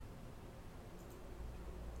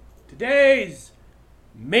Today's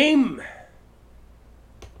meme.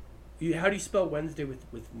 How do you spell Wednesday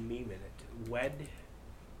with meme in it?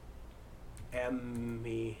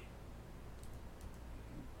 Wedememday.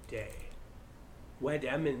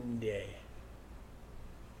 Wedememday.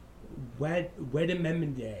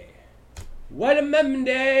 Wedememday.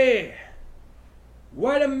 Wedememday.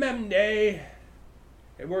 Wedememday.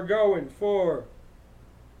 And we're going for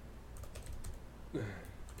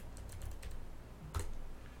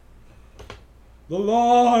the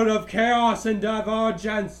Lord of Chaos and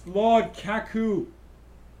Divergence, Lord Kaku.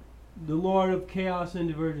 The Lord of Chaos and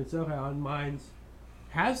Divergence. Okay, on Minds.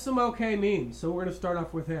 Has some okay memes, so we're going to start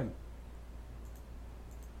off with him.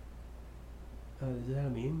 Is that a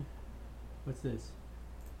meme? What's this?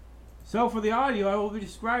 So for the audio, I will be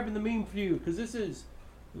describing the meme for you, because this is,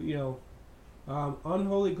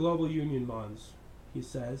 Unholy Global Union Mons, he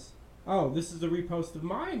says. Oh, this is a repost of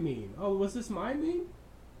my meme. Oh, was this my meme?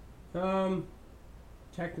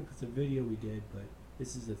 Technically it's a video we did, but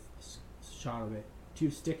this is a shot of it.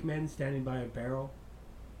 Two stick men standing by a barrel.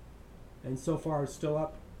 And so far it's still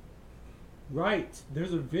up. Right,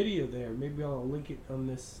 there's a video there. Maybe I'll link it on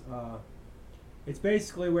this. It's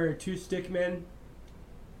basically where two stick men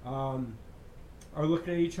are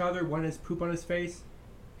looking at each other. One has poop on his face,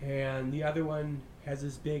 and the other one has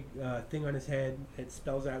this big thing on his head that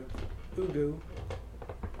spells out Ugu.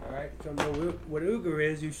 Alright, if you don't know what Ugu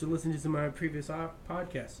is, you should listen to some of my previous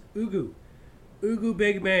podcasts. Ugu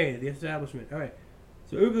Big May, the establishment. Alright,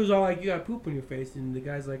 so Ugu's all like, you got poop on your face, and the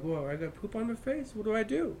guy's like, well, I got poop on my face? What do I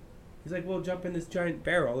do? He's like, well, jump in this giant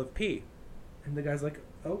barrel of pee. And the guy's like,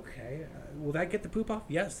 okay, will that get the poop off?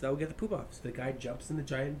 Yes, that will get the poop off. So the guy jumps in the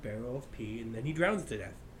giant barrel of pee, and then he drowns to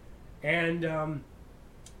death. And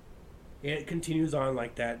it continues on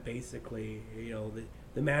like that, basically.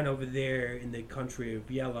 The man over there in the country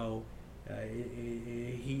of yellow,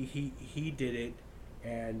 he did it,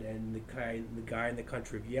 and the guy in the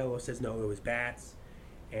country of yellow says no, it was bats.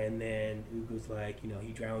 And then Ugu's like,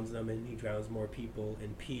 he drowns them, and he drowns more people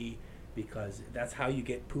in pee, because that's how you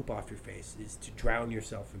get poop off your face, is to drown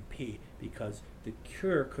yourself in pee, because the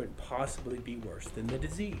cure couldn't possibly be worse than the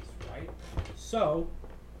disease, right? So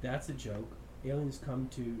that's a joke. Aliens come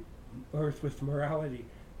to Earth with morality.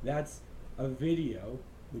 That's a video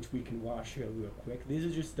which we can watch here real quick. These are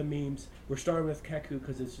just the memes. We're starting with Keku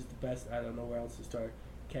because it's just the best. I don't know where else to start.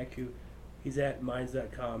 Keku. He's at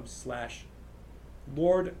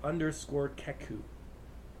minds.com/Lord_Keku.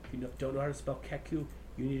 If you don't know how to spell Keku,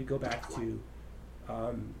 you need to go back to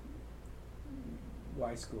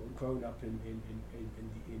Y school, growing up in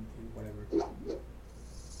whatever.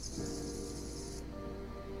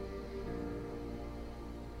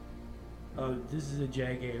 This is a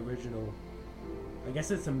JAG original. I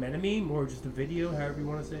guess it's a meta meme or just a video, however you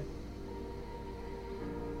want to say.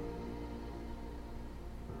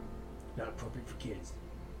 Not appropriate for kids.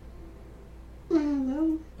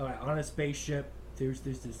 Hello. Alright, on a spaceship, there's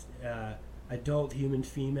this adult human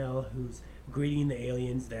female who's greeting the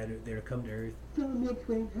aliens that are come to Earth. Fellow Milky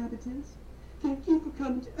Way inhabitants, thank you for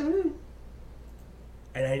coming to Earth.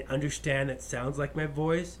 And I understand that sounds like my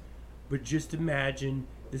voice, but just imagine,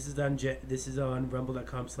 this is on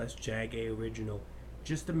rumble.com/JAG original.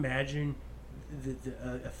 Just imagine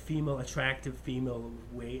a attractive female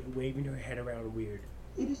waving her head around weird.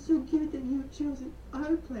 It is so good that you have chosen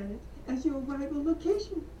our planet as your arrival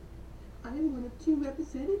location. I am one of 2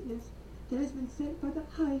 representatives that has been sent by the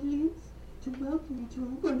Hylians to welcome you to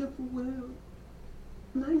our wonderful world.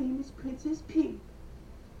 My name is Princess P.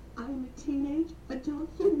 I am a teenage adult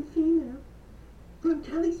human female from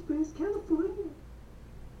Cali Springs, California.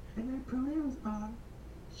 And my pronouns are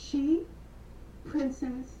she,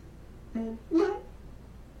 princess, and what?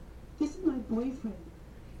 This is my boyfriend.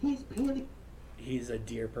 He's He's a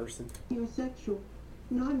deer person. Heterosexual,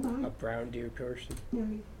 non-binary. A brown deer person.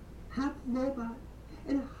 Half robot,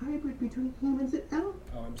 and a hybrid between humans and elk.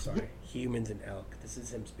 Oh, I'm sorry. Humans and elk. This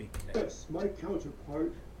is him speaking now. Yes, my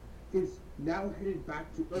counterpart is now headed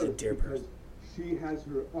back to He's a Earth deer because person. she has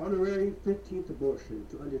her honorary 15th abortion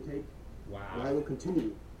to undertake. Wow. And I will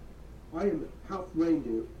continue. I am half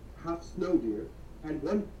reindeer, half snow deer, and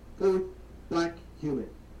 1/4 black human.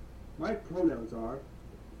 My pronouns are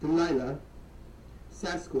Delilah,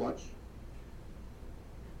 Sasquatch,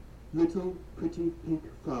 little pretty pink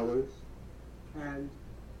flowers, and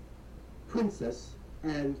princess,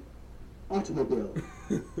 and automobile.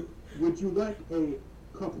 Would you like a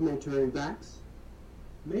complimentary vax?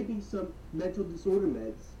 Maybe some mental disorder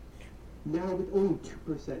meds. Now with only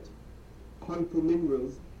 2% harmful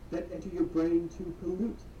minerals that enter your brain to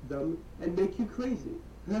pollute them and make you crazy.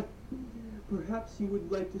 Perhaps you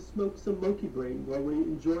would like to smoke some monkey brain while we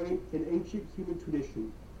enjoy an ancient human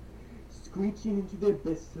tradition, screeching into the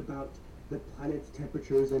abyss about the planet's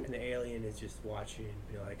temperatures and the alien is just watching and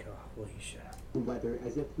be like, oh, will you shut up? weather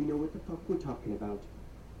as if we know what the fuck we're talking about.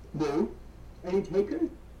 No? Any takers?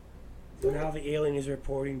 So now the alien is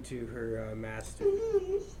reporting to her master.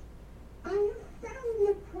 Please, I have found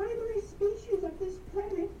the primary species of this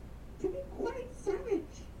planet to be quite savage.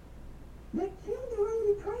 They kill their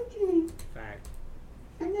own progeny Fact.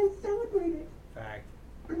 and then celebrate it, Fact.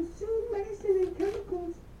 consume medicine and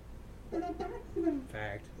chemicals that are bad for them,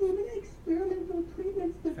 Fact. even experimental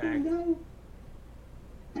treatments that they Fact. know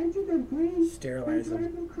enter their brains Sterilize and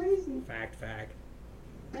drive them. them crazy. Fact. Fact.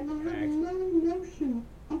 And they have Fact. no notion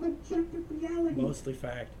of objective reality. Mostly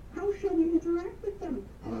fact. How shall we interact with them?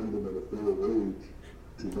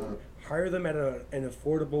 Hire them at an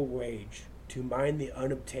affordable wage to mine the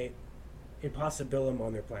impossibilum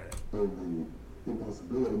on their planet.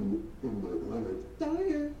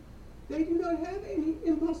 Sire, they do not have any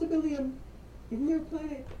impossibilium in their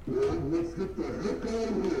planet. Let's get the heck out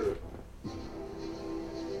of here!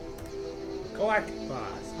 Galactic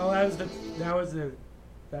Boss. Oh,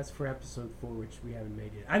 that's for episode 4, which we haven't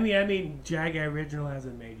made yet. I mean, Jaga original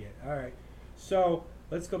hasn't made yet. All right, so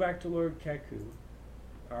let's go back to Lord Keku.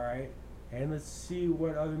 All right, and let's see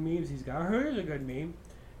what other memes he's got. Here's a good meme.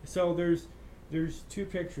 So there's two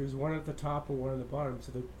pictures, one at the top and one at the bottom.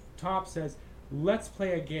 So the top says, "Let's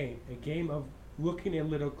play a game of looking a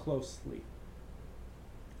little closely,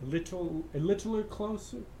 a little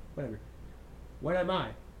closer, whatever. What am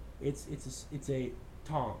I? It's a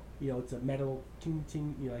tong. You know, it's a metal ting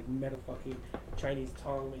ting. You know, like metal fucking Chinese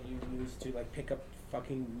tong that you use to like pick up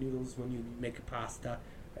fucking noodles when you make a pasta.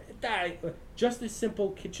 Just a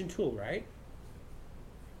simple kitchen tool, right?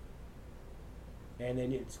 And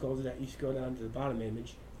then it scrolls down. You scroll down to the bottom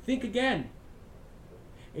image. Think again.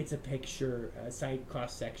 It's a picture, a side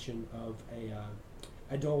cross section of a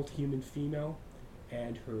adult human female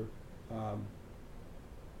and her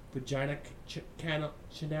vagina canal,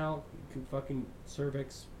 fucking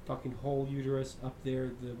cervix, fucking whole uterus up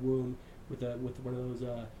there, the womb with one of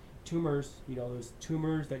those tumors. You know, those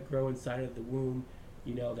tumors that grow inside of the womb.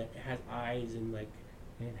 You know, that has eyes and like,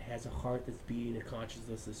 and it has a heart that's beating, a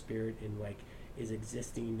consciousness, a spirit, and like is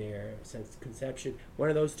existing there since conception. One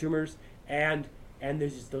of those tumors, and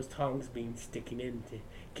there's just those tongues being sticking in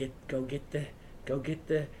to go get the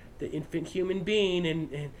infant human being,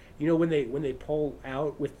 and you know when they pull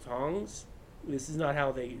out with tongs, this is not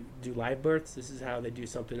how they do live births. This is how they do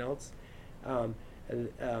something else, and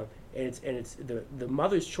it's the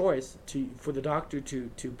mother's choice for the doctor to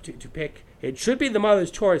pick. It should be the mother's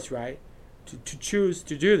choice, right? To choose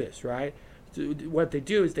to do this, right? What they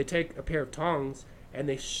do is they take a pair of tongs and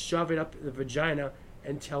they shove it up the vagina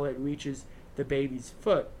until it reaches the baby's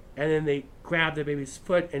foot, and then they grab the baby's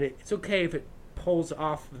foot, and it's okay if it pulls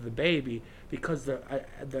off of the baby, because the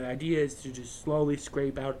idea is to just slowly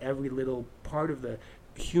scrape out every little part of the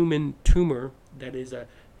human tumor that is a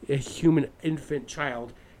human infant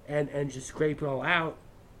child, and just scrape it all out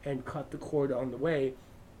and cut the cord on the way,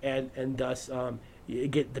 and thus you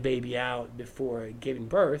get the baby out before giving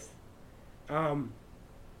birth. And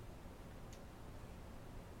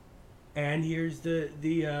here's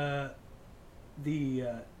the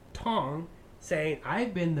tong saying,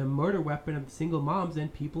 "I've been the murder weapon of single moms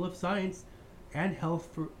and people of science and health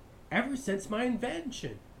for ever since my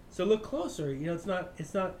invention." So look closer. You know,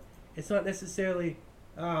 it's not necessarily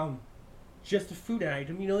just a food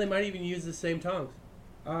item. You know, they might even use the same tongs.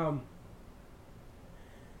 And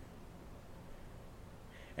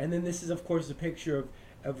then this is, of course, a picture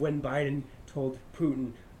of when Biden told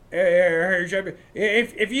Putin,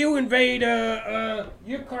 if you invade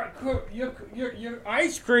your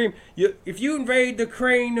ice cream, if you invade the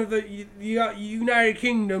crane of the United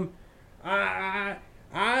Kingdom, and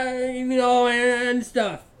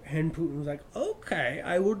stuff. And Putin was like, okay,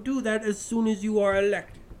 I will do that as soon as you are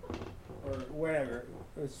elected, or whatever,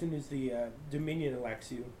 as soon as the Dominion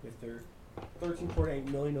elects you with their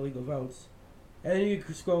 13.8 million illegal votes. And then you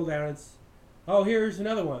can scroll down. Here's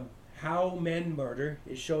another one. How Men Murder.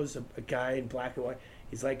 It shows a guy in black and white.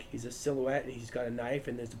 He's a silhouette, and he's got a knife,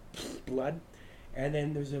 and there's blood. And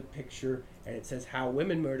then there's a picture, and it says How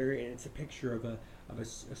Women Murder, and it's a picture of a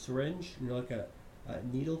syringe, you know, like a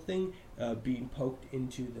needle thing, being poked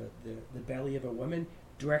into the belly of a woman,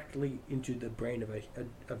 directly into the brain of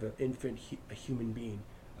an infant, a human being,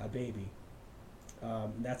 a baby.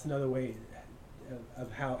 That's another way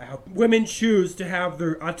of how women choose to have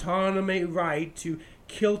their autonomy right to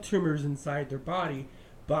kill tumors inside their body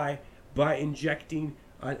by injecting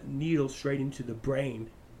a needle straight into the brain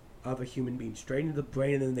of a human being, straight into the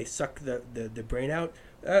brain, and then they suck the brain out.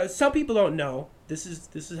 Some people don't know. This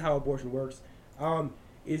is how abortion works. And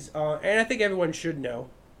I think everyone should know,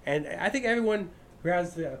 and I think everyone who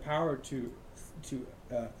has the power to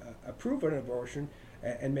approve an abortion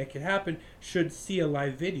and make it happen should see a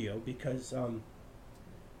live video, because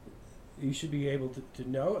you should be able to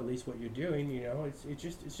know at least what you're doing. You know,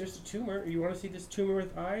 it's just a tumor. You want to see this tumor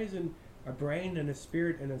with eyes and a brain and a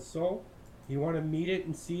spirit and a soul. You want to meet it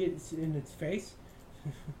and see it in its face.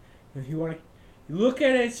 If you want to look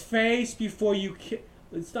at its face before you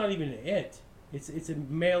it's not even it. It's a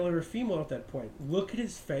male or a female at that point. Look at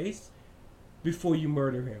his face before you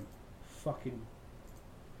murder him. Fucking.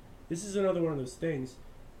 This is another one of those things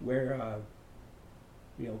where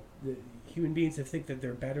the human beings that think that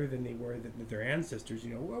they're better than they were than their ancestors.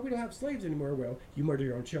 You know, well, we don't have slaves anymore. Well, you murder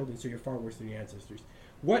your own children, so you're far worse than your ancestors.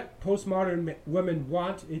 What postmodern women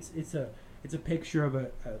want? It's a picture of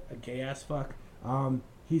a gay ass fuck.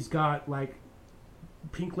 He's got like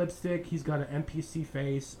pink lipstick. He's got an NPC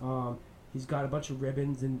face. He's got a bunch of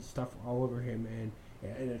ribbons and stuff all over him, and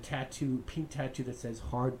a pink tattoo that says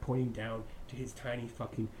hard, pointing down to his tiny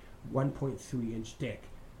fucking 1.3-inch dick.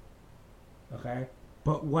 Okay?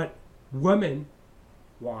 But what women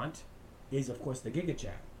want is, of course, the Giga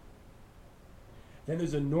Chat. Then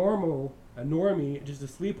there's a normie, just a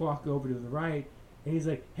sleepwalker over to the right, and he's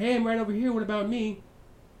like, hey, I'm right over here, what about me?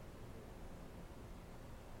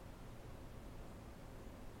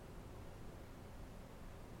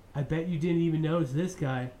 I bet you didn't even notice this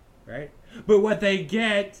guy, right? But what they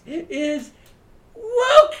get is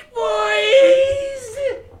woke boys!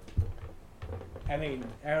 I mean,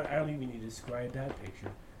 I don't even need to describe that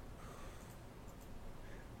picture.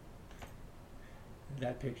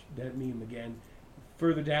 That meme again.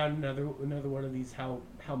 Further down, another one of these how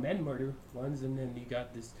men murder ones, and then you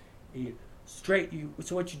got this straight.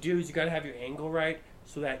 So what you do is you got to have your angle right,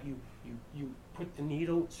 so that you put the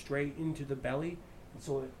needle straight into the belly, and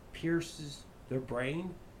so it pierces their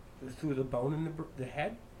brain through the bone in the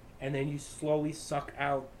head, and then you slowly suck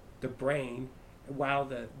out the brain while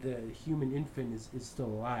the human infant is still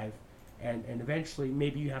alive, and eventually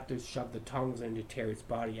maybe you have to shove the tongues in to tear its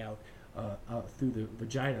body out through the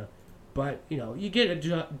vagina. But, you get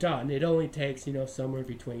it done. It only takes, somewhere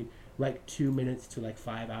between like 2 minutes to like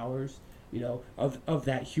 5 hours, of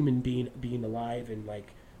that human being alive and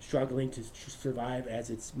like struggling to survive as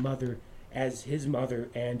his mother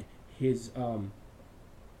and his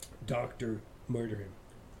doctor murder him.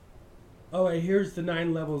 Oh, and here's the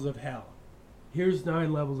 9 levels of hell. Here's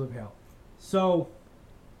 9 levels of hell. So,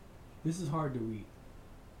 this is hard to read.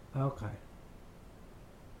 Okay.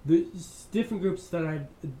 The different groups that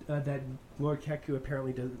that Lord Keku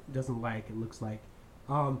apparently doesn't like, it looks like,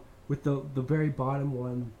 with the very bottom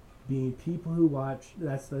one being people who watch.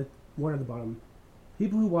 That's the one at the bottom.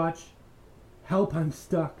 People who watch Help I'm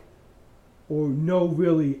Stuck, or No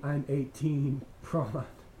Really I'm 18 Prawn,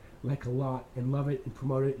 like a lot, and love it and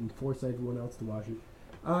promote it and force everyone else to watch it.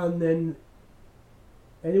 Then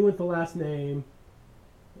anyone with the last name.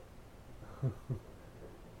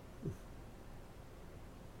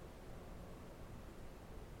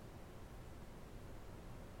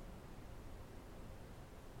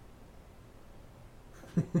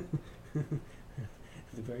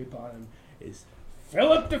 The very bottom is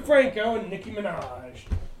Philip DeFranco and Nicki Minaj.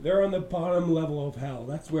 They're on the bottom level of hell.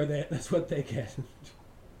 That's what they get.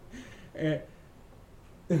 And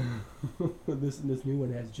this new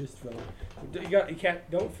one has just Philip.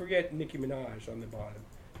 Don't forget Nicki Minaj on the bottom.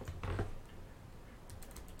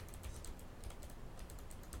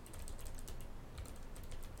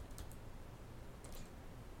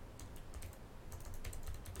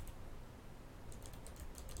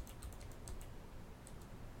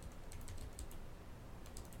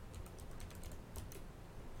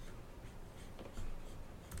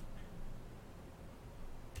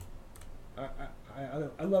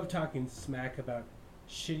 I love talking smack about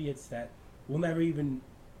shitiots that will never even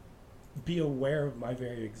be aware of my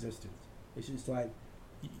very existence. It's just like,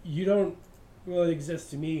 you don't really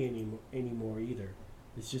exist to me anymore either.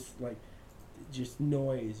 It's just like, just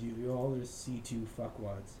noise. You're all just C2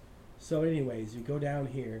 fuckwads. So anyways, we go down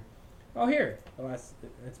here. Oh, here. Oh, that's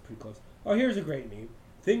pretty close. Oh, here's a great meme.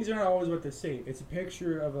 Things are not always what they seem. It's a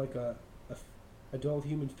picture of like a adult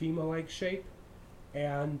human female-like shape,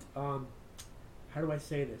 and how do I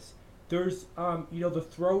say this? There's, the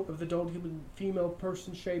throat of the adult human female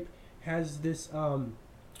person shape has this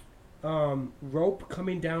rope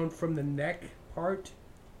coming down from the neck part,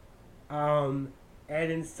 and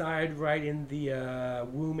inside, right in the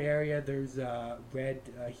womb area, there's a red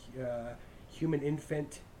human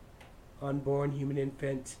infant, unborn human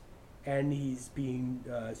infant, and he's being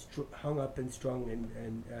hung up and strung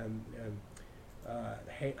and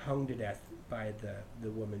hung to death by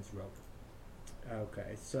the woman's rope.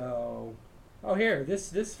 Okay, so here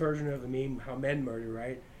this version of the meme, how men murder,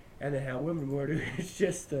 right, and then how women murder. It's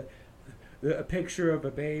just a picture of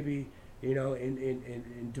a baby,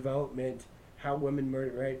 in development, how women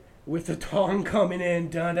murder, right, with the tongue coming in,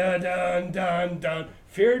 dun dun dun dun dun,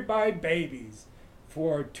 feared by babies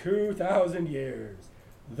for 2,000 years.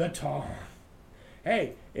 The tongue.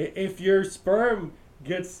 Hey, if your sperm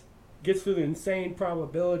gets through the insane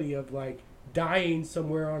probability of like dying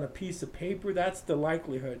somewhere on a piece of paper, that's the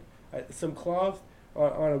likelihood. Some cloth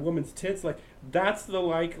on a woman's tits, like that's the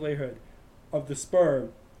likelihood of the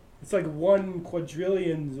sperm. It's like 1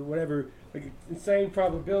 quadrillion or whatever, like insane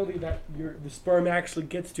probability that the sperm actually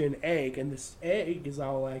gets to an egg, and this egg is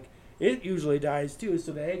all like, it usually dies too.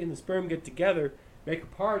 So the egg and the sperm get together, make a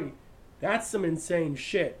party. That's some insane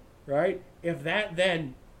shit, right? If that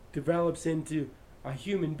then develops into a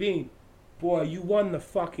human being, boy, you won the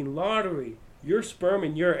fucking lottery. Your sperm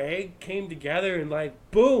and your egg came together and like,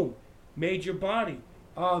 boom, made your body.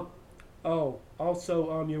 Also,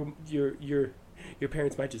 your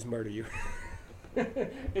parents might just murder you.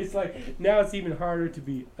 It's like, now it's even harder to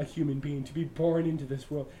be a human being, to be born into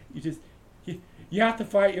this world. You have to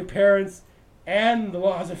fight your parents and the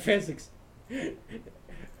laws of physics.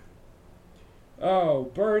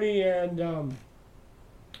 Bernie and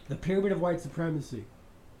the pyramid of white supremacy.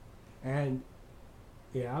 And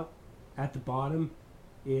yeah, at the bottom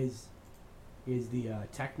is the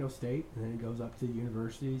techno state, and then it goes up to the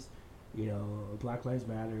universities, Black Lives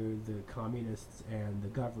Matter, the communists, and the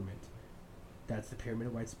government. That's the pyramid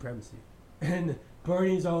of white supremacy. And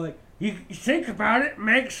Bernie's all like, you think about it,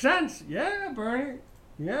 makes sense. Yeah, Bernie.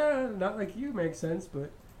 Yeah, not like you makes sense,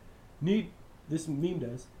 but this meme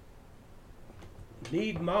does.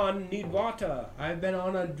 Need water. I've been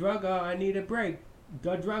on a drugga, I need a break.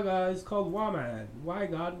 The drugga is called woman. Why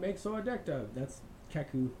God makes so addictive? That's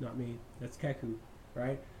Keku, not me. That's Keku,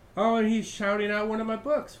 right? Oh, and he's shouting out one of my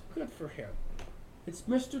books. Good for him. It's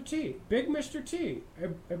Mr. T. Big Mr. T.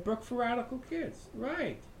 A book for radical kids.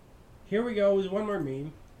 Right. Here we go. There's one more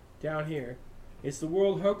meme down here. It's the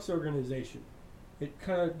World Hoax Organization. It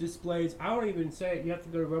kind of displays, I don't even say it, you have to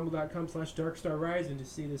go to rumble.com/darkstarrising to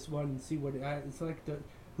see this one and see what it's like.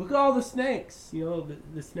 Look at all the snakes.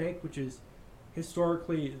 The snake, which is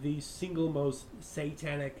historically the single most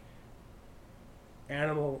satanic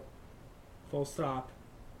animal, full stop.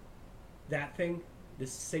 That thing,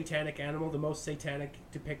 this satanic animal, the most satanic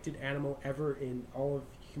depicted animal ever in all of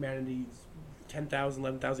humanity's 10,000,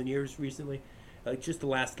 11,000 years recently, like just the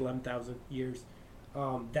last 11,000 years.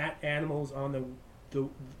 That animal's on the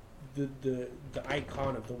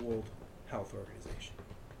icon of the World Health Organization.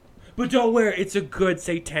 But don't worry, it's a good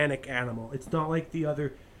satanic animal. It's not like the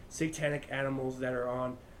other satanic animals that are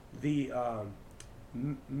on the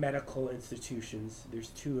medical institutions. There's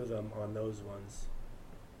 2 of them on those ones.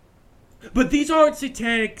 But these aren't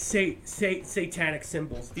satanic satanic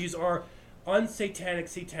symbols. These are unsatanic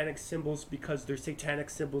satanic symbols because they're satanic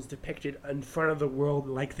symbols depicted in front of the world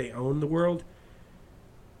like they own the world.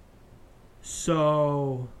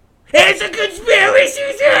 So it's a conspiracy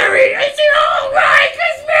theory! It's an alright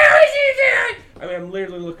conspiracy theory! I mean, I'm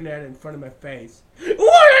literally looking at it in front of my face.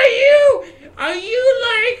 What are you? Are you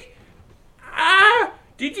like,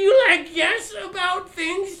 did you like guess about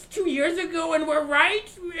things 2 years ago and were right?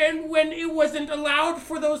 And when it wasn't allowed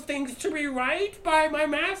for those things to be right by my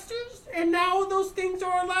masters? And now those things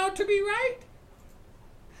are allowed to be right?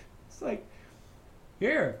 It's like,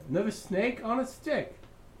 here, another snake on a stick.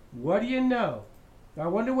 What do you know? I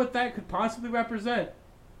wonder what that could possibly represent.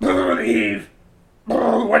 Eve!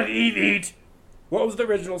 What did Eve eat? What was the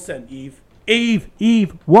original sin? Eve.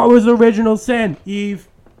 Eve! What was the original sin? Eve.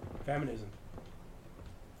 Feminism.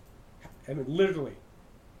 I mean, literally.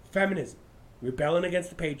 Feminism. Rebelling against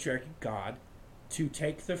the patriarchy, God, to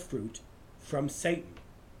take the fruit from Satan.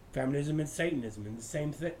 Feminism and Satanism in the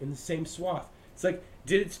same in the same swath. It's like,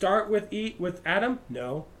 did it start with Adam?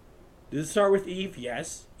 No. Did it start with Eve?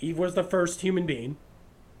 Yes. Eve was the first human being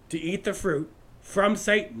to eat the fruit from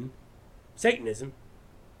Satan. Satanism.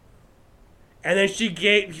 And then she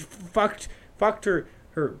fucked her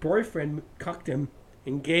boyfriend, cucked him,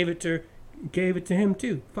 and gave it to him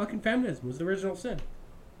too. Fucking feminism was the original sin.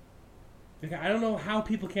 Like, I don't know how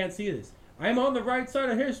people can't see this. I'm on the right side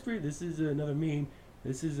of history. This is another meme.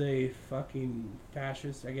 This is a fucking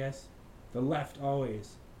fascist, I guess. The left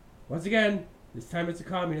always. Once again, this time it's a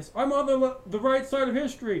communist. I'm on the right side of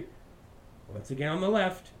history. Once again on the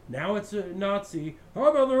left. Now it's a Nazi. I'm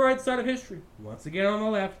on the right side of history. Once again on the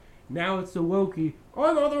left. Now it's the wokey.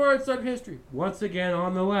 Oh, no, the right side of history. Once again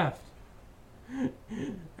on the left.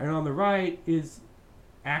 And on the right is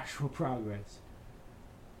actual progress.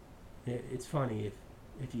 It's funny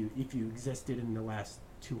if you existed in the last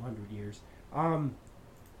 200 years.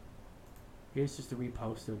 Here's just a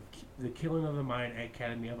repost of the Killing of the Mind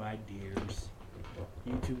Academy of Ideas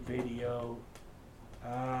YouTube video.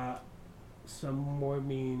 Some more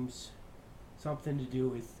memes. Something to do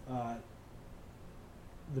with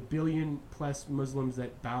the billion-plus Muslims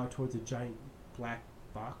that bow towards a giant black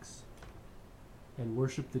box and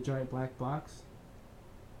worship the giant black box.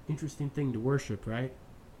 Interesting thing to worship, right?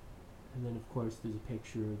 And then, of course, there's a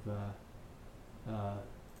picture of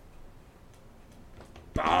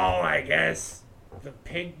Baal, I guess, the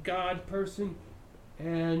pig god person,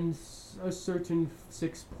 and a certain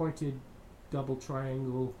six-pointed double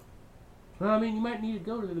triangle. Well, I mean, you might need to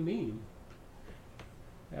go to the meme.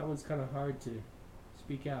 That one's kind of hard to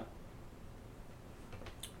speak out.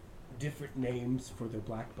 Different names for their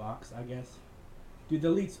black box, I guess. Dude, the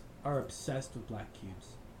elites are obsessed with black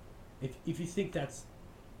cubes. If you think it's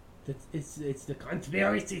the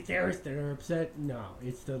conspiracy theorists that are upset, no,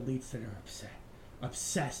 it's the elites that are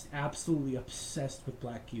obsessed, absolutely obsessed with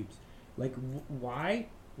black cubes. Like, why?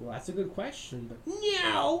 Well, that's a good question, but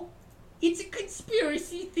no, it's a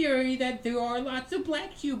conspiracy theory that there are lots of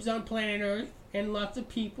black cubes on planet Earth and lots of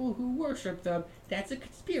people who worship them. That's a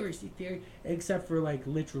conspiracy theory, except for like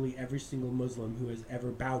literally every single Muslim who has ever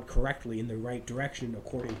bowed correctly in the right direction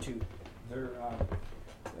according to their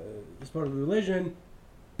supposed religion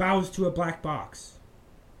bows to a black box.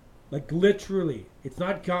 Like literally, it's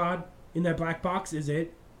not God in that black box, is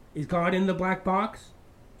it? Is God in the black box?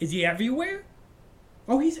 Is he everywhere?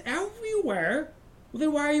 Oh, he's everywhere? Well,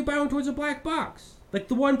 then why are you bowing towards a black box? Like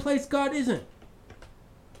the one place God isn't.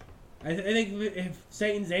 I think if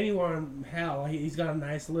Satan's anywhere in hell, he's got a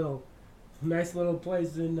nice little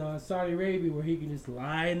place in Saudi Arabia where he can just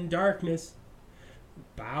lie in darkness,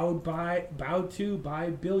 bowed to by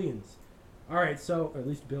billions. All right, so or at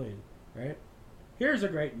least a billion, right? Here's a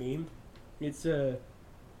great meme. It's a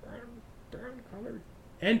brown-colored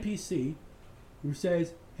NPC who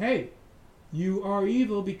says, "Hey, you are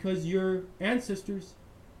evil because your ancestors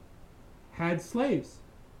had slaves.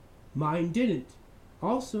 Mine didn't.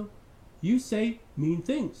 Also, you say mean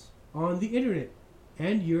things on the internet,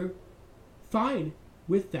 and you're fine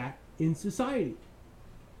with that in society."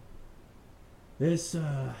 This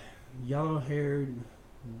yellow-haired,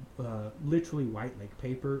 literally white like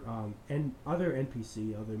paper, and other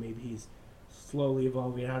NPC, although maybe he's slowly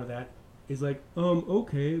evolving out of that, is like,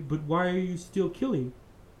 okay, but why are you still killing?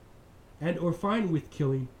 And or fine with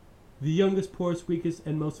killing the youngest, poorest, weakest,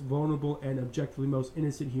 and most vulnerable, and objectively most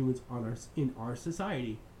innocent humans in our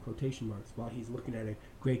society. Quotation marks, while he's looking at a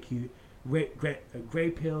gray pill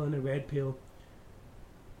and a red pill.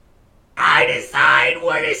 I decide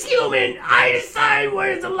what is human. I decide what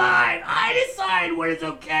is alive. I decide what is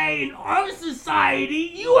okay. In our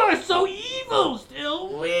society, you are so evil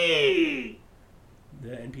still. We. The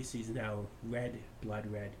NPC is now red,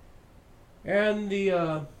 blood red. And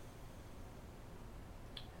the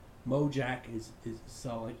Mojack is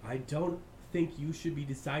solid. I don't think you should be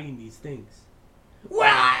deciding these things. What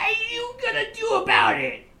are you gonna do about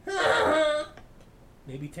it?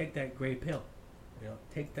 Maybe take that gray pill.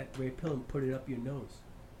 Take that gray pill and put it up your nose.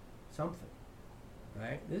 Something.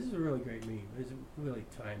 Right? This is a really great meme. There's really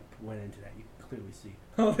time went into that. You can clearly see.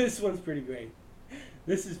 Oh, this one's pretty great.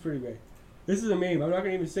 This is pretty great. This is a meme. I'm not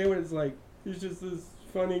gonna even say what it's like. It's just this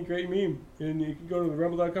funny, great meme. And you can go to the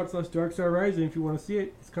rumble.com/darkstarrising if you want to see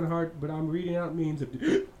it. It's kind of hard, but I'm reading out memes.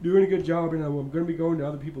 I'm doing a good job, and I'm going to be going to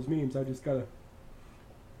other people's memes. I just got to...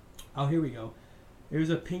 Oh, here we go. There's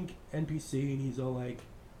a pink NPC, and he's all like,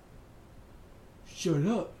 "Shut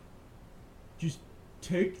up. Just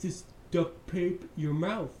take this duct tape your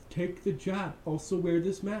mouth. Take the jab. Also wear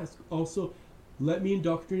this mask. Also, let me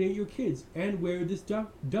indoctrinate your kids. And wear this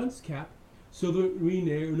dunce cap so that we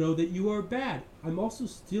know that you are bad. I'm also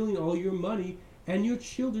stealing all your money and your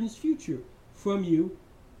children's future from you.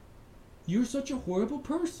 You're such a horrible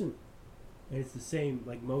person." And it's the same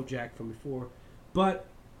like Mojack from before. But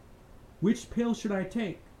which pill should I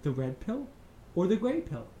take? The red pill or the gray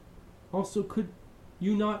pill? Also, could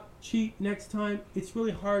you not cheat next time? It's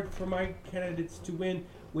really hard for my candidates to win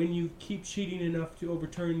when you keep cheating enough to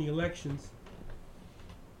overturn the elections.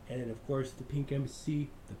 And then, of course, the pink MC,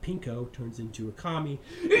 the pinko, turns into a commie.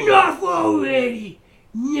 "Enough already!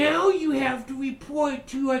 Now you have to report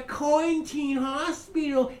to a quarantine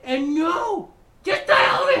hospital, and no! Just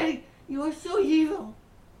die already! You are so evil!"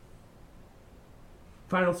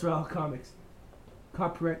 Final Straw Comics.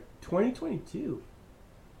 Copyright 2022.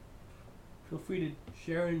 Feel free to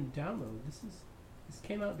share and download. This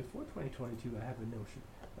came out before 2022. I have a notion.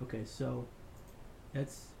 Okay, so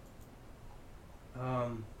that's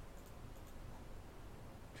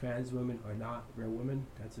trans women are not real women.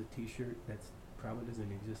 That's a T-shirt that's probably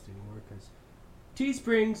doesn't exist anymore because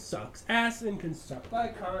Teespring sucks ass and can suck my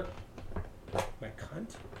cunt. My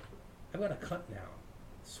cunt? I got a cunt now.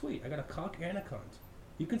 Sweet, I got a cock and a cunt.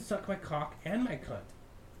 You can suck my cock and my cunt.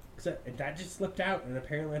 That just slipped out, and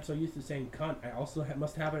apparently I'm so used to saying cunt, I also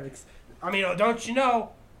must have an... don't you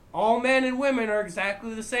know, all men and women are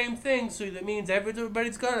exactly the same thing, so that means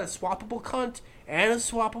everybody's got a swappable cunt and a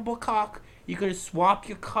swappable cock. You could just swap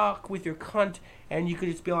your cock with your cunt, and you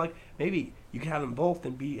could just be like, maybe you could have them both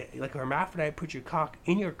and be like a hermaphrodite, put your cock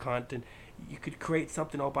in your cunt, and you could create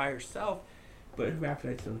something all by yourself, but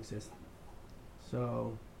hermaphrodites don't exist.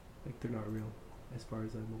 So, they're not real, as far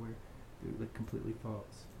as I'm aware. They're, completely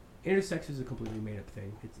false. Intersex is a completely made-up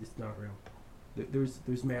thing. It's not real.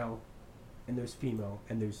 There's male, and there's female,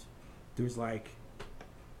 and there's like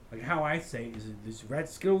how I say is there's red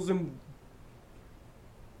Skittles and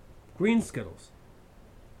green Skittles.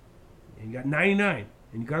 And you got 99,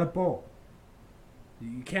 and you got a bowl.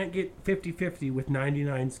 You can't get 50-50 with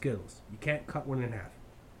 99 Skittles. You can't cut one in half.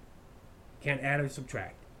 You can't add or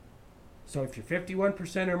subtract. So if you're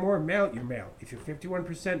 51% or more male, you're male. If you're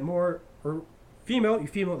 51% more or female, you're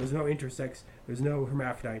female. There's no intersex. There's no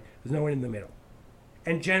hermaphrodite. There's no one in the middle.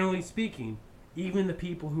 And generally speaking, even the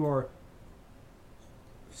people who are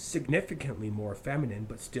significantly more feminine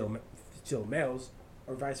but still males,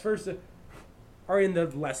 or vice versa, are in the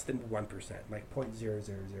less than 1%, like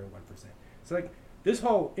 0.0001%. So this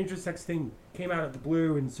whole intersex thing came out of the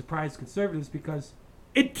blue and surprised conservatives because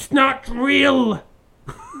it's not real.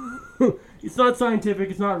 It's not scientific.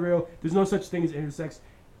 It's not real. There's no such thing as intersex.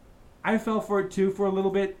 I fell for it too for a little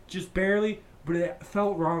bit, just barely, but it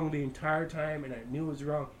felt wrong the entire time, and I knew it was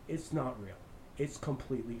wrong. It's not real. It's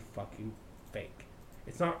completely fucking fake.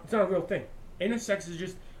 It's not a real thing. Intersex is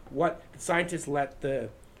just what the scientists let the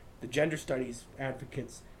gender studies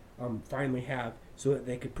advocates finally have so that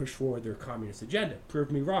they could push forward their communist agenda.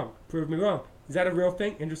 Prove me wrong. Prove me wrong. Is that a real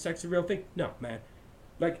thing? Intersex a real thing? No, man.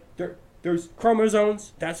 There's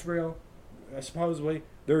chromosomes. That's real. Supposedly.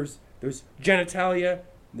 There's genitalia.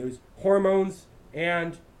 There's hormones.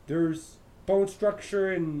 And there's bone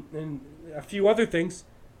structure and a few other things.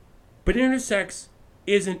 But intersex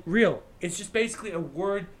isn't real. It's just basically a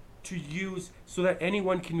word to use so that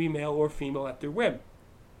anyone can be male or female at their whim.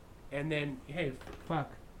 And then, hey,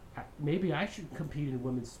 fuck, maybe I should compete in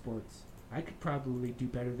women's sports. I could probably do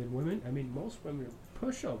better than women. I mean, most women are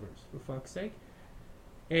pushovers, for fuck's sake.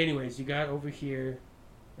 Anyways, you got over here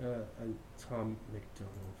a Tom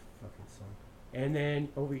McDonald fucking song. And then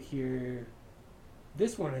over here,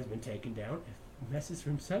 this one has been taken down. Messes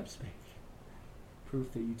from subspace.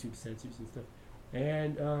 Proof that YouTube censors and stuff.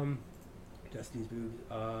 And, Dusty's boobs,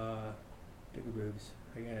 bigger boobs,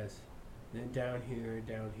 I guess. Then down here,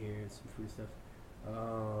 some free stuff.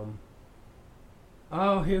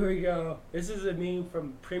 Oh, here we go. This is a meme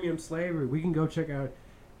from Premium Slavery. We can go check out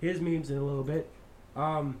his memes in a little bit.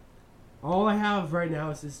 All I have right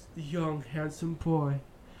now is this young, handsome boy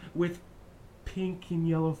with pink and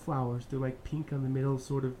yellow flowers. They're like pink on the middle,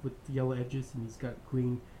 sort of with the yellow edges, and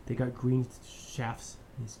they got green shafts.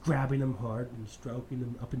 And he's grabbing them hard and stroking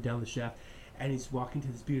them up and down the shaft. And he's walking to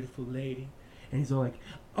this beautiful lady. And he's all like,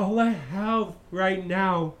 all I have right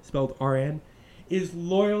now, spelled RN, is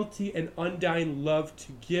loyalty and undying love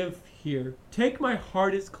to give here. Take my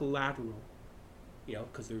heart as collateral. You know,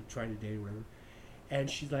 because they're trying to date or whatever. And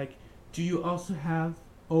she's like, do you also have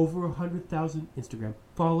over 100,000 Instagram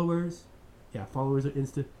followers? Yeah, followers on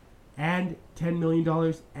Insta. And $10 million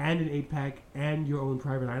and an 8-pack and your own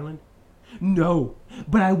private island? No,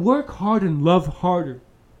 but I work hard and love harder.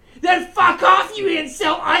 Then fuck off, you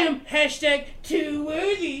incel! I am #too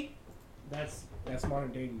worthy. That's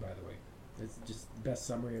modern dating, by the way. That's just the best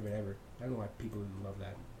summary of it ever. I don't know why people didn't love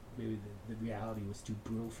that. Maybe the reality was too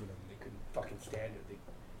brutal for them. They couldn't fucking stand it.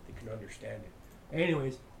 They couldn't understand it.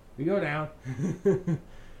 Anyways, we go down.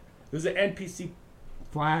 There's an NPC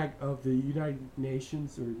flag of the United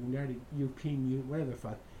Nations or United European Union, whatever the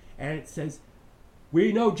fuck, and it says,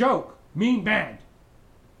 "We no joke, mean band."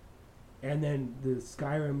 And then the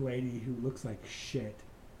Skyrim lady who looks like shit,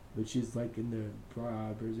 but she's like in the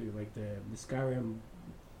like the Skyrim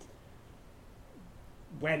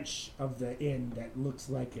wench of the inn that looks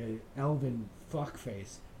like a elven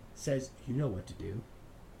fuckface, says, "You know what to do."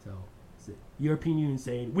 So it's the European Union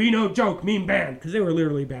saying, "We no joke, meme ban," because they were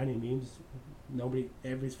literally banning memes.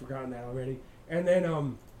 Everybody's forgotten that already. And then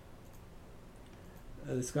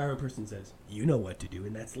the Skyrim person says, "You know what to do,"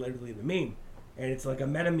 and that's literally the meme, and it's like a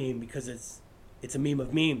meta meme because it's a meme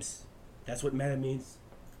of memes. That's what meta means.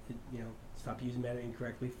 Stop using meta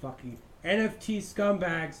incorrectly. Fucking NFT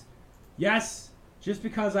scumbags. Yes, just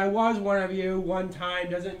because I was one of you one time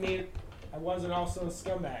doesn't mean I wasn't also a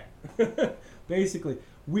scumbag. Basically,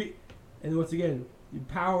 and once again,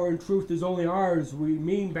 power and truth is only ours. We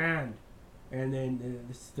meme banned. And then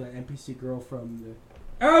this is the NPC girl from the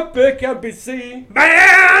Epic NPC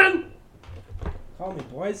man. Call me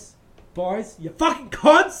boys, you fucking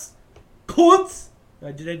cunts.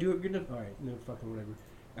 Did I do it good enough? All right, no fucking whatever.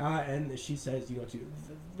 And she says,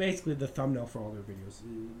 basically the thumbnail for all their videos,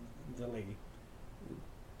 the lady,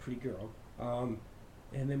 pretty girl. And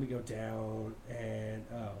then we go down, and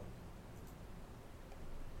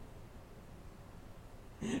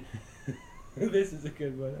this is a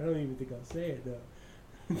good one. I don't even think I'll say it though.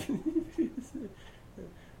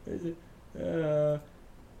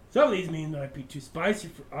 Some of these memes might be too spicy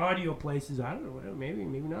for audio places. I don't know. Maybe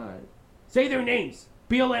not. Say their names.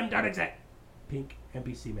 BLM.exe. Pink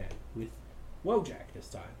NPC man with Wojak this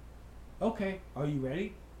time. Okay, are you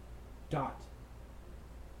ready? Dot.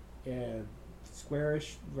 And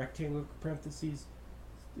squarish rectangular parentheses.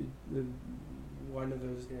 One of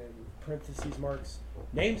those parentheses marks.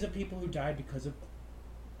 Names of people who died because of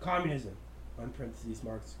communism. On parentheses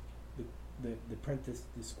marks. The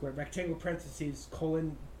square rectangle parentheses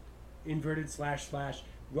colon inverted slash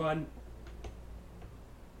run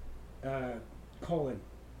colon.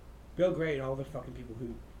 Bill Gray and all the fucking people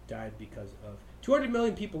who died because of 200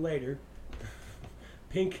 million people later.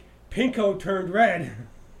 Pinko turned red.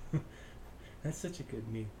 That's such a good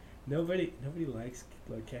meme. Nobody likes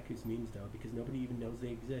Keku's memes though because nobody even knows they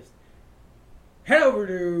exist. Head over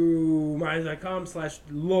to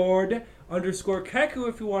minds.com/Lord_Keku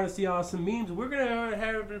if you want to see awesome memes. We're gonna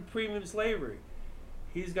have a premium slavery.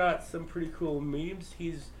 He's got some pretty cool memes.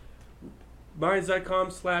 He's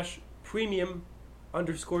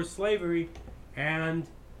minds.com/premium_slavery, and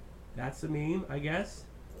that's a meme, I guess.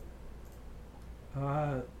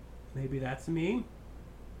 Maybe that's a meme.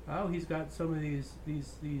 Oh, he's got some of these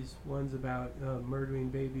ones about murdering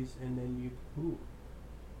babies, and then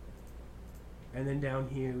and then down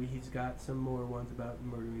here he's got some more ones about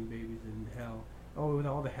murdering babies in hell. Oh, with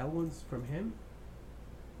all the hell ones from him,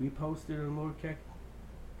 we posted on Lord Kek.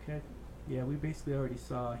 Yeah, we basically already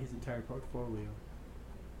saw his entire portfolio.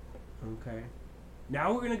 Okay,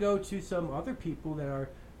 now we're gonna go to some other people that are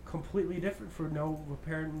completely different for no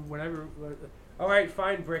apparent whatever. Alright,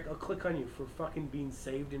 fine, Brick. I'll click on you for fucking being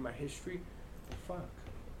saved in my history. Fuck.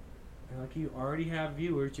 Like, you already have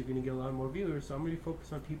viewers. You're going to get a lot more viewers. So I'm going to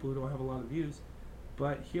focus on people who don't have a lot of views.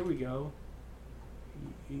 But here we go.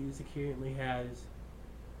 He currently has...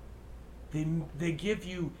 They give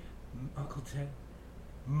you, Uncle Ted,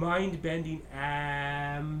 mind-bending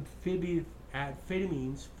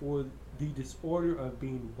amphetamines for the disorder of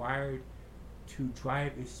being wired to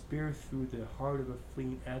drive a spear through the heart of a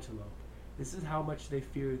fleeing antelope. This is how much they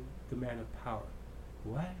fear the man of power.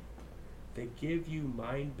 What? They give you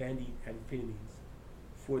mind-bending amphetamines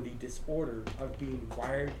for the disorder of being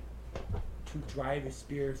wired to drive a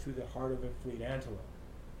spear through the heart of a fleeing antelope.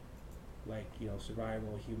 Like,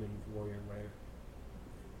 survival, human, warrior, whatever.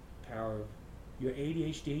 Power. Your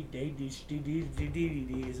ADHD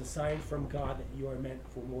is a sign from God that you are meant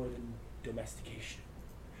for more than domestication.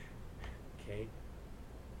 Okay?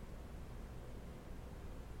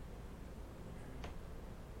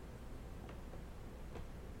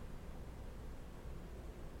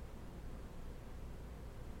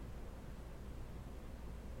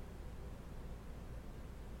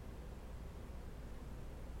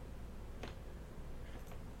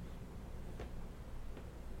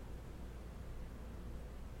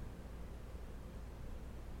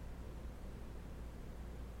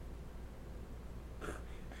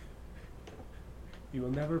 You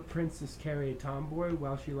will never princess carry a tomboy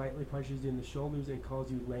while she lightly punches you in the shoulders and calls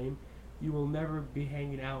you lame. You will never be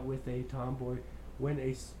hanging out with a tomboy when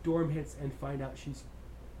a storm hits and find out she's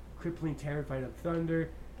crippling terrified of thunder.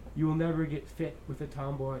 You will never get fit with a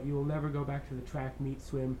tomboy. You will never go back to the track, meet,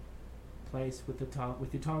 swim place with the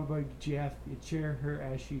tomboy GF. You cheer her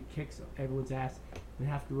as she kicks everyone's ass and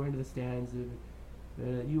have to run to the stands.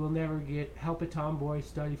 You will never help a tomboy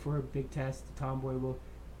study for her big test. The tomboy will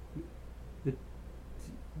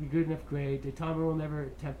be good enough grade. The tomboy will never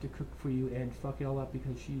attempt to cook for you and fuck it all up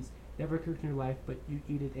because she's never cooked in her life, but you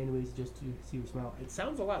eat it anyways just to see her smile. It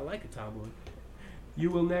sounds a lot like a tomboy. You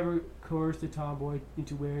will never coerce the tomboy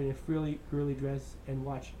into wearing a frilly, girly dress and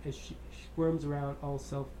watch as she squirms around all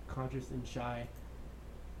self-conscious and shy.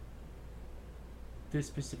 This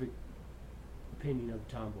specific opinion of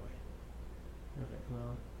Tomboy. Okay,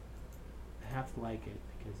 well, I have to like it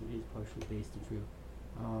because it is partially based in true.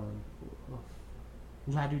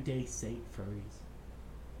 Latter-day Saint furries.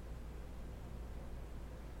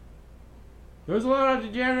 There's a lot of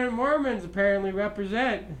degenerate Mormons apparently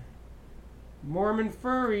represent Mormon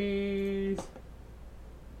furries.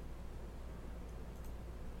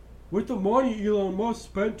 With the money Elon Musk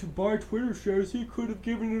spent to buy Twitter shares, he could have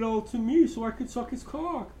given it all to me so I could suck his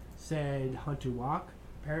cock, said Hunter Walk,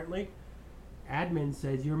 apparently. Admin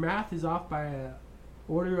says, your math is off by a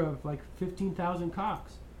order of like 15,000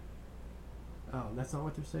 cocks. Oh, that's not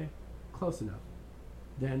what they're saying? Close enough.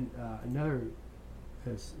 Then another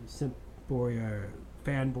simp boy or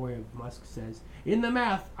fanboy of Musk says, in the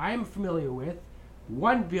math I am familiar with,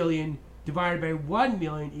 1 billion divided by 1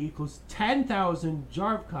 million equals 10,000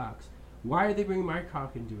 Jarv cocks. Why are they bringing my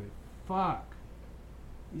cock into it? Fuck.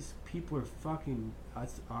 These people are fucking...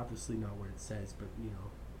 That's obviously not what it says, but, you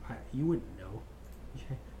know, you wouldn't know.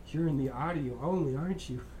 You're in the audio only, aren't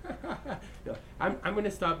you? No, I'm going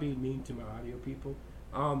to stop being mean to my audio people.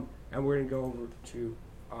 And we're going to go over to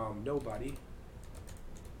Nobody.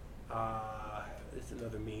 It's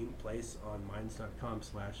another meme place on minds.com/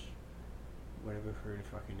 whatever her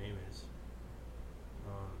fucking name is.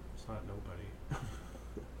 It's not Nobody.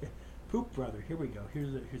 Poop Brother. Here we go.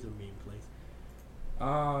 Here's a meme place.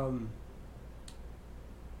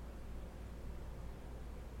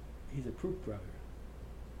 He's a Poop Brother.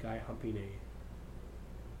 Guy humping a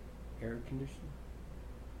air conditioner.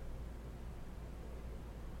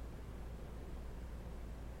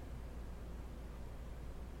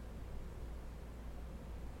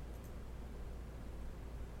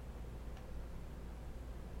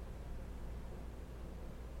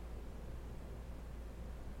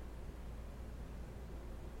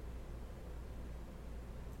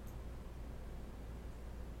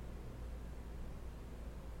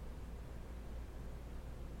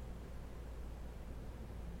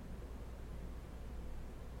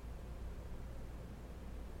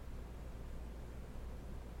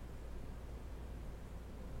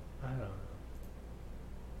 I don't know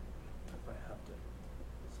if I have to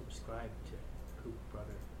subscribe to Poop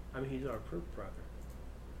Brother. I mean, he's our Poop Brother.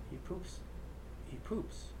 He poops. He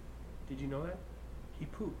poops. Did you know that? He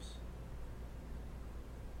poops.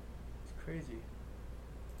 It's crazy.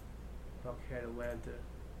 Okay, Atlanta.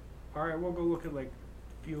 Alright, we'll go look at like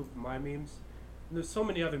a few of my memes. And there's so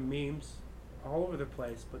many other memes all over the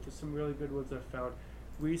place, but there's some really good ones I found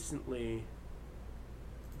recently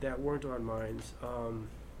that weren't on Minds.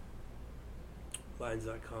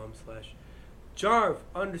 Lines.com/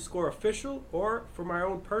 Jarv_official, or for my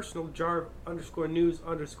own personal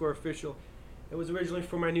Jarv_news_official. It was originally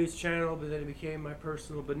for my news channel, but then it became my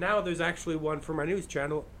personal. But now there's actually one for my news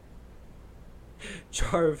channel.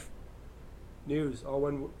 Jarv News, all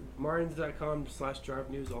one. Minds.com/ Jarv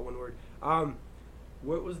News, all one word.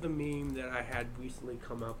 What was the meme that I had recently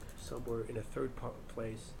come up somewhere in a third party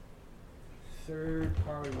place? Third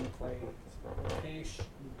party place.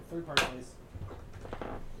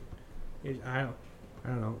 I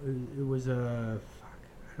don't know. It was it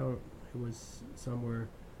was somewhere.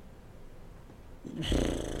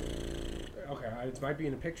 Okay, it might be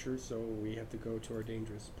in a picture, so we have to go to our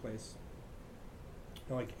dangerous place.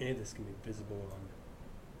 Not like any of this can be visible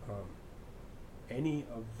on any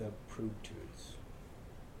of the protoods.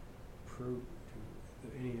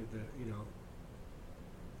 Any of the, you know,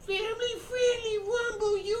 family friendly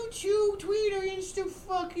Rumble, YouTube, Twitter, Insta,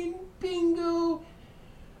 fucking bingo.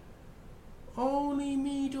 Only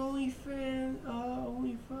meat, only fan,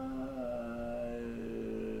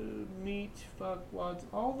 meat, fuck, what?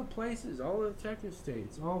 All the places, all the techno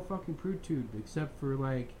states, all fucking protube, except for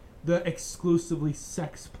like the exclusively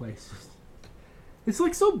sex places. It's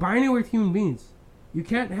like so binary with human beings. You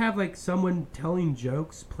can't have like someone telling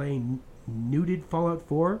jokes, playing nuded Fallout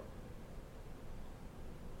 4.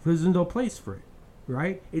 There's no place for it,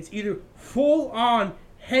 right? It's either full on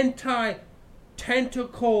hentai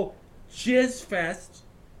tentacle jizz fest,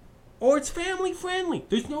 or it's family friendly.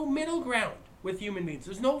 There's no middle ground with human beings.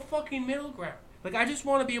 There's no fucking middle ground. Like, I just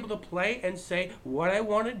want to be able to play and say what I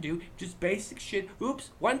want to do. Just basic shit. Oops,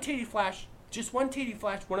 one titty flash. Just one titty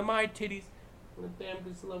flash. One of my titties. One of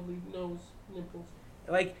Bamba's lovely nose, nipples.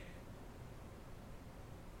 Like,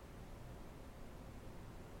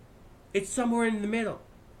 it's somewhere in the middle.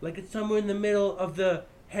 Like, it's somewhere in the middle of the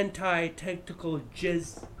hentai tentacle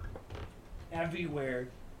jizz everywhere.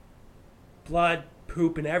 Blood,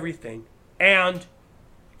 poop, and everything. And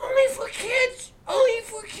only for kids! Only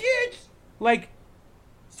for kids! Like,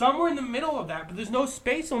 somewhere in the middle of that, but there's no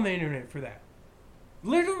space on the internet for that.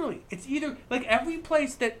 Literally. It's either, like, every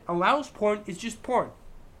place that allows porn is just porn.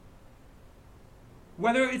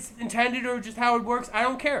 Whether it's intended or just how it works, I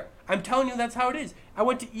don't care. I'm telling you that's how it is. I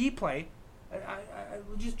went to ePlay. I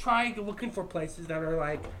just try looking for places that are,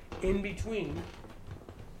 like, in between.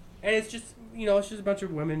 And it's just, it's just a bunch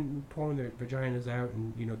of women pulling their vaginas out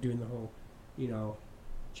and, doing the whole,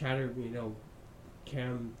 chatter,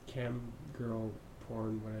 cam girl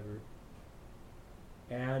porn, whatever.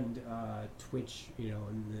 And Twitch,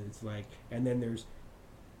 and it's like, and then there's,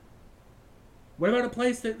 what about a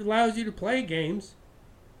place that allows you to play games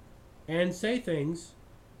and say things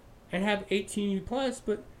and have 18 plus,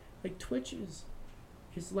 but like Twitch is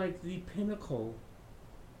like the pinnacle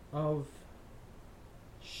of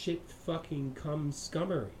shit fucking cum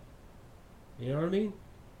scummery. You know what I mean?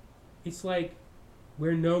 It's like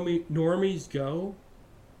where normies go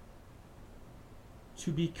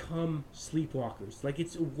to become sleepwalkers. Like,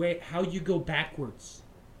 it's a way how you go backwards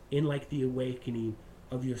in, like, the awakening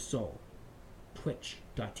of your soul.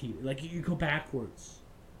 Twitch.tv. Like, you go backwards.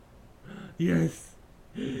 Yes.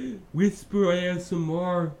 Whisper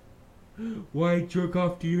ASMR. Why jerk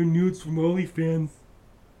off to your nudes from OnlyFans?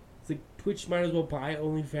 It's like, Twitch might as well buy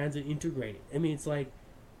OnlyFans and integrate it. I mean, it's like,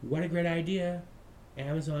 what a great idea.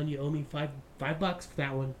 Amazon, you owe me $5 for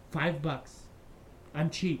that one. $5. I'm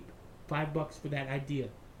cheap. $5 for that idea,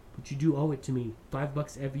 but you do owe it to me.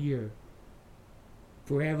 $5 every year.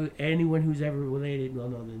 For anyone who's ever related, no,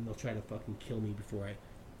 then they'll try to fucking kill me before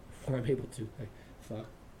I'm able to. Fuck.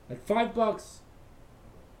 Like $5,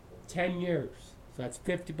 10 years. So that's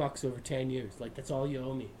 $50 over 10 years. Like, that's all you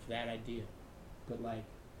owe me for that idea. But like,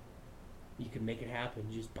 you can make it happen.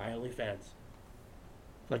 You just buy OnlyFans.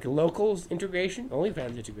 Like a locals integration,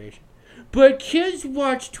 OnlyFans integration. But kids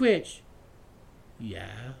watch Twitch.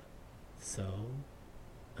 Yeah. So,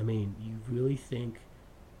 I mean, you really think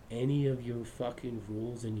any of your fucking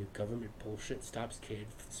rules and your government bullshit stops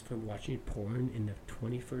kids from watching porn in the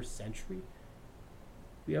 21st century?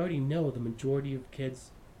 We already know the majority of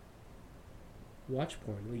kids watch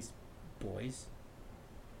porn, at least boys.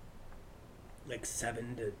 Like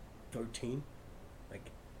 7 to 13.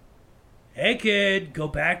 Like, hey kid, go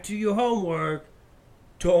back to your homework.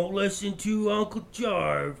 Don't listen to Uncle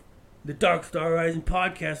Jarv. The Dark Star Rising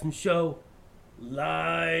podcast and show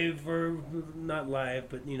live, or not live,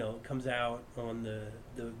 but it comes out on the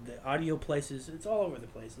audio places. It's all over the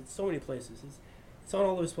place. It's so many places. It's on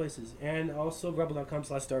all those places. And also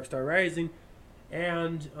rebel.com/darkstarrising.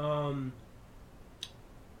 And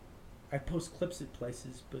I post clips at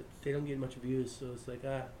places, but they don't get much views, so it's like,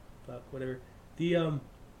 fuck, whatever. We're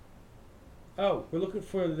looking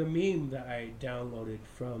for the meme that I downloaded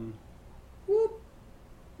from whoop,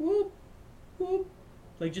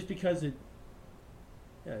 like, just because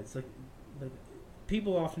it's like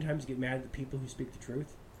people oftentimes get mad at the people who speak the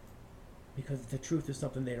truth, because the truth is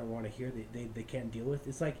something they don't want to hear, they can't deal with.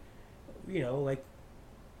 It's like, like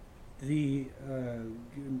the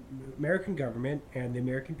American government and the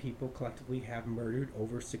American people collectively have murdered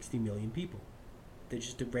over 60 million people. They're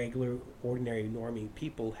just the regular, ordinary, normie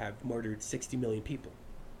people have murdered 60 million people.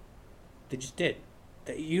 They just did.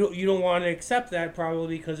 You don't want to accept that,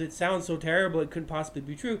 probably because it sounds so terrible it couldn't possibly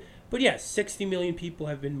be true. But yes, 60 million people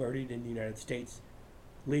have been murdered in the United States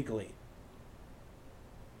legally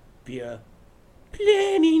via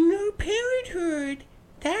Planned Parenthood.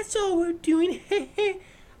 That's all we're doing.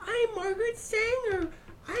 I'm Margaret Sanger.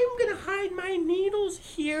 I'm going to hide my needles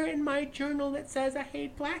here in my journal that says I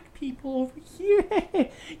hate black people over here.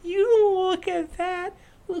 You look at that.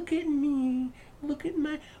 Look at me. Look at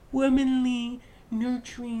my womanly,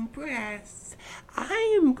 nurturing breasts.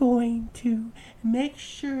 I am going to make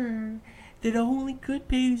sure that only good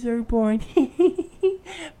babies are born.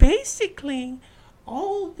 Basically,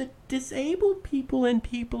 all the disabled people and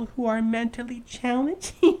people who are mentally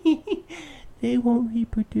challenged, they won't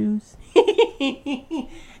reproduce.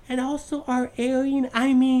 And also our alien,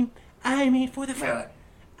 I mean for the food.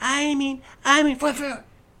 I mean for the food.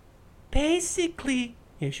 Basically,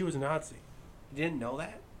 yeah, she was a Nazi. You didn't know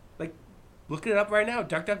that? Like, look it up right now.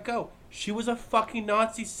 DuckDuckGo. She was a fucking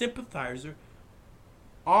Nazi sympathizer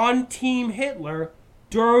on Team Hitler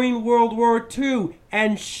during World War II,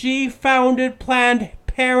 and she founded Planned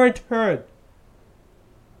Parenthood.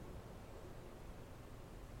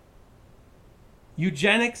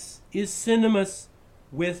 Eugenics is synonymous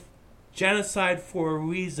with genocide for a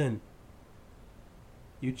reason.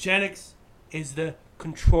 Eugenics is the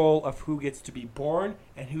control of who gets to be born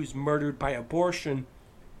and who's murdered by abortion.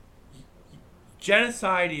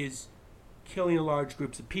 Genocide is killing large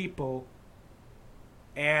groups of people,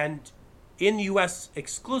 and in the U.S.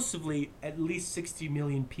 exclusively, at least 60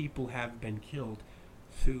 million people have been killed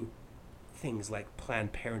through things like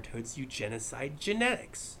Planned Parenthood's eugenicide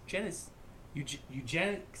genetics.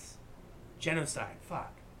 Eugenics. Genocide.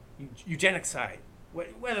 Fuck. Eugenicide.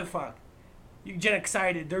 Where the fuck?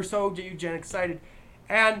 Eugenicided. They're so eugenicided.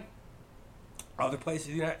 And other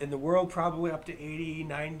places in the world, probably up to 80,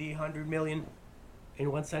 90, 100 million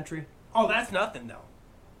in one century. Oh, that's nothing, though.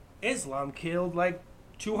 Islam killed like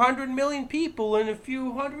 200 million people in a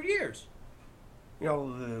few hundred years. You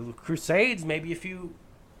know, the Crusades, maybe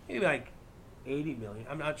like 80 million.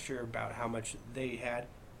 I'm not sure about how much they had.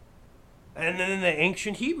 And then the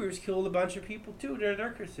ancient Hebrews killed a bunch of people too during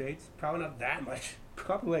their Crusades. Probably not that much.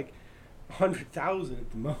 Probably like 100,000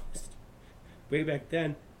 at the most. Way back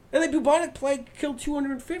then. And the bubonic plague killed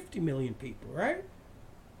 250 million people, right?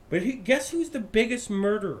 But guess who's the biggest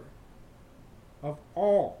murderer of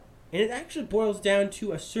all? And it actually boils down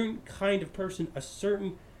to a certain kind of person, a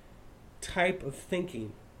certain type of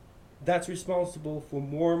thinking that's responsible for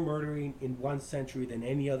more murdering in one century than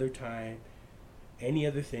any other time, any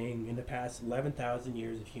other thing in the past 11,000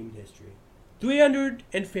 years of human history.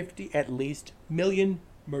 350 at least million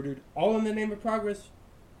murdered, all in the name of progress,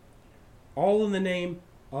 all in the name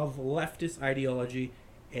of leftist ideology,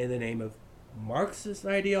 in the name of Marxist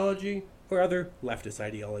ideology or other leftist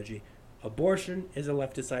ideology. Abortion is a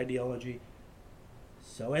leftist ideology.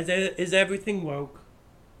 So is everything woke.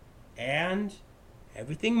 And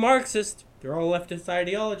everything Marxist. They're all leftist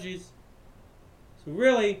ideologies. So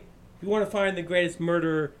really, if you want to find the greatest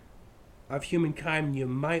murderer of humankind, you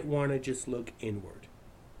might want to just look inward.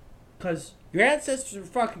 Because your ancestors are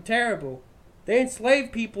fucking terrible. They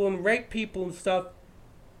enslaved people and raped people and stuff.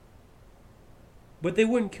 But they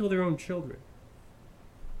wouldn't kill their own children.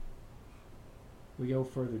 We go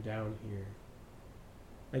further down here.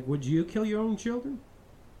 Like, would you kill your own children?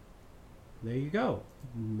 There you go.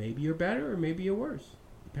 Maybe you're better or maybe you're worse.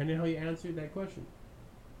 Depending on how you answered that question.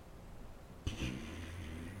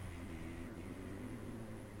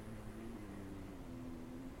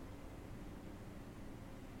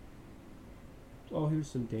 Oh,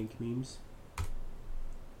 here's some dank memes.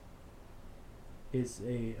 It's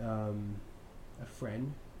a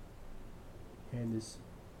friend, and this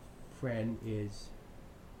friend is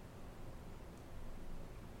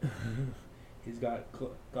he's got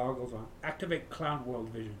goggles on. Activate cloud world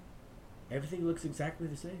vision. Everything looks exactly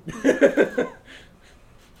the same.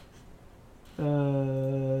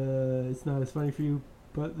 It's not as funny for you,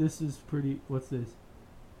 but this is pretty. What's this?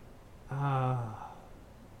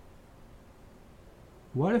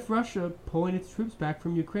 What if Russia pulling its troops back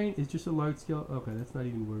from Ukraine is just a large scale? Okay, that's not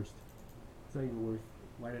even worse. It's not even worth.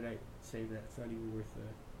 Why did I say that? It's not even worth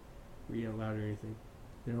reading out loud or anything.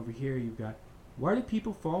 Then over here you've got, why do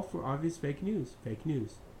people fall for obvious fake news? Fake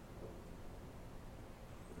news.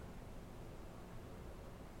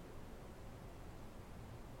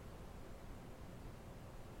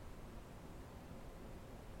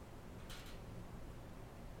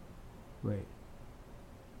 Wait.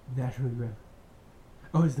 Naturally real.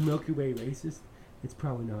 Oh, is the Milky Way racist? It's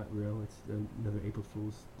probably not real. It's another April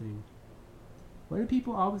Fool's thing. Why do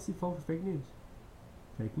people obviously fall for fake news?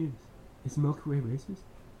 Fake news. Is the Milky Way racist?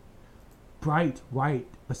 Bright white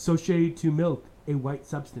associated to milk, a white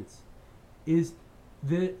substance. Is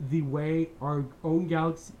the way our own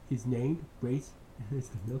galaxy is named race? Is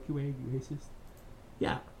the Milky Way racist?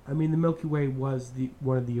 Yeah, I mean the Milky Way was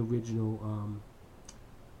one of the original.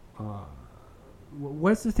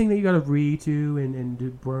 What's the thing that you got to read to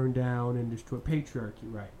and burn down and destroy? Patriarchy,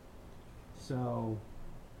 right? So,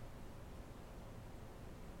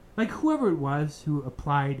 like whoever it was who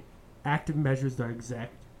applied active measures that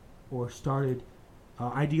exact or started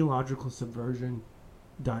ideological subversion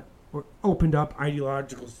or opened up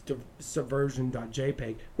ideological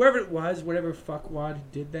subversion.jpg, whoever it was, whatever fuckwad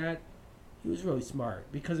did that, he was really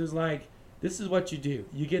smart because it was like, this is what you do.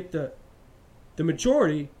 You get the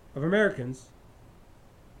majority of Americans,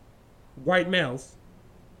 white males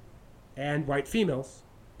and white females,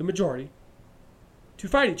 the majority, to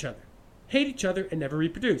fight each other, hate each other, and never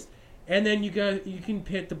reproduce. And then you can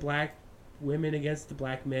pit the black women against the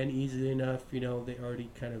black men easily enough. You know, they already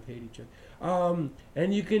kind of hate each other.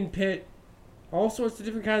 And you can pit all sorts of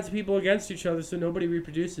different kinds of people against each other so nobody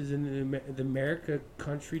reproduces, and the America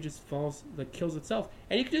country just falls, like, kills itself.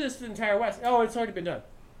 And you can do this to the entire West. Oh, it's already been done.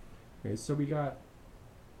 Okay, so we got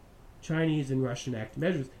Chinese and Russian active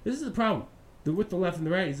measures. This is the problem with the left and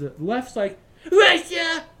the right. Is the left's like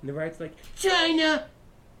Russia, and the right's like China.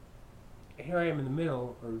 And here I am in the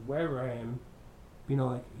middle, or wherever I am, you know,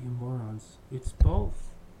 like, you morons. It's both.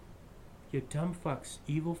 You dumb fucks.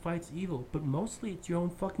 Evil fights evil, but mostly it's your own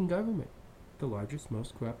fucking government. the largest,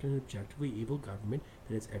 most corrupt, and objectively evil government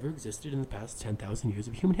that has ever existed in the past 10,000 years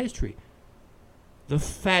of human history. The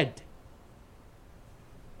Fed.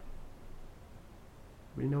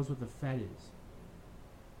 Everybody knows what the Fed is.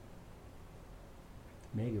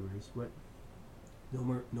 Megaverse. What? No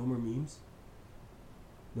more memes?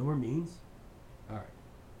 No more memes? Alright.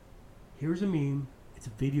 Here's a meme. It's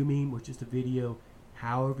a video meme or just a video.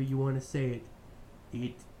 However you want to say it.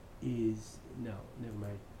 It is... No, never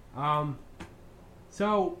mind.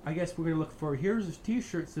 So, I guess we're going to look for... Here's a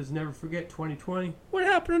t-shirt that says, Never Forget 2020. What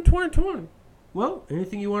happened in 2020? Well,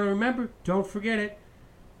 anything you want to remember, don't forget it.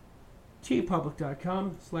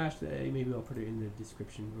 tpublic.com/ maybe I'll put it in the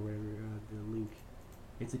description or whatever, the link.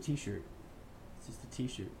 It's a t-shirt. It's just a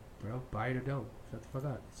t-shirt, bro. Buy it or don't. Shut the fuck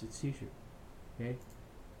up. It's just a t-shirt. Okay?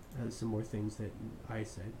 Some more things that I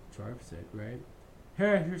said, Jarv said, right?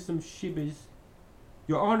 Here's some shibas.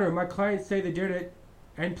 Your Honor, my clients say they did it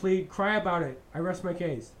and plead, cry about it. I rest my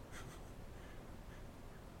case.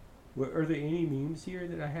 Are there any memes here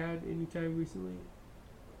that I had anytime recently?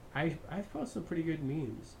 I've posted some pretty good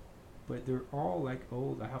memes, but they're all like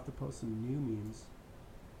old. I have to post some new memes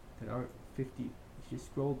that aren't 50. If you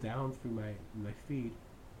scroll down through my feed,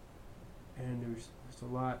 and there's a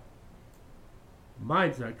lot.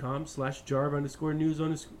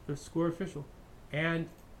 Minds.com/Jarv_news_official. And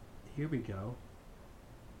here we go.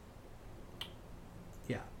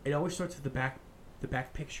 Yeah, it always starts with the back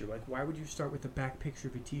picture. Like, why would you start with the back picture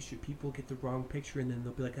of a t-shirt? People get the wrong picture and then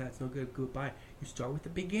they'll be like, ah, it's no good, goodbye. You start with the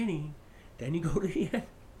beginning, then you go to the end.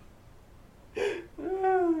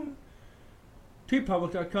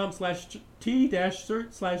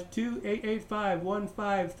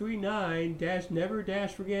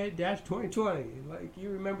 T-public.com/T-cert/28851539-never-forget-2020. Like, you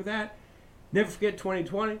remember that? Never forget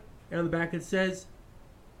 2020. And on the back it says,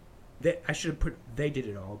 that I should have put, they did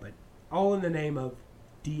it all, but all in the name of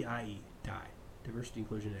DIE, die. Diversity,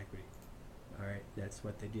 Inclusion, and Equity. Alright, that's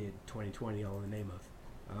what they did, 2020, all in the name of.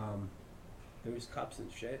 There was cups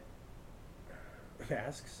and shit.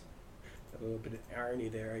 Masks. A little bit of irony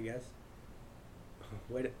there, I guess.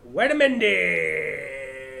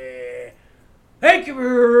 Wedememday! Thank you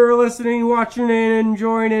for listening, watching, and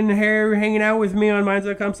enjoying, and hanging out with me on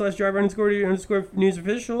minds.com/Jarv_news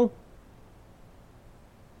official.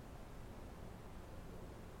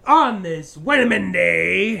 On this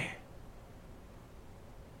Wedememday,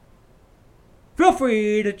 feel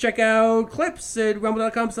free to check out clips at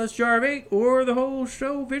rumble.com/Jarv8 or the whole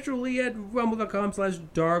show visually at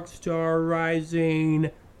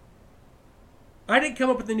rumble.com/DarkStarRising. I did come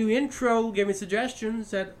up with a new intro. Give me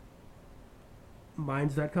suggestions at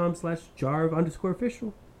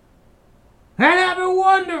minds.com/Jarv_official. And have a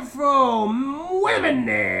wonderful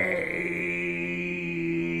Wednesday!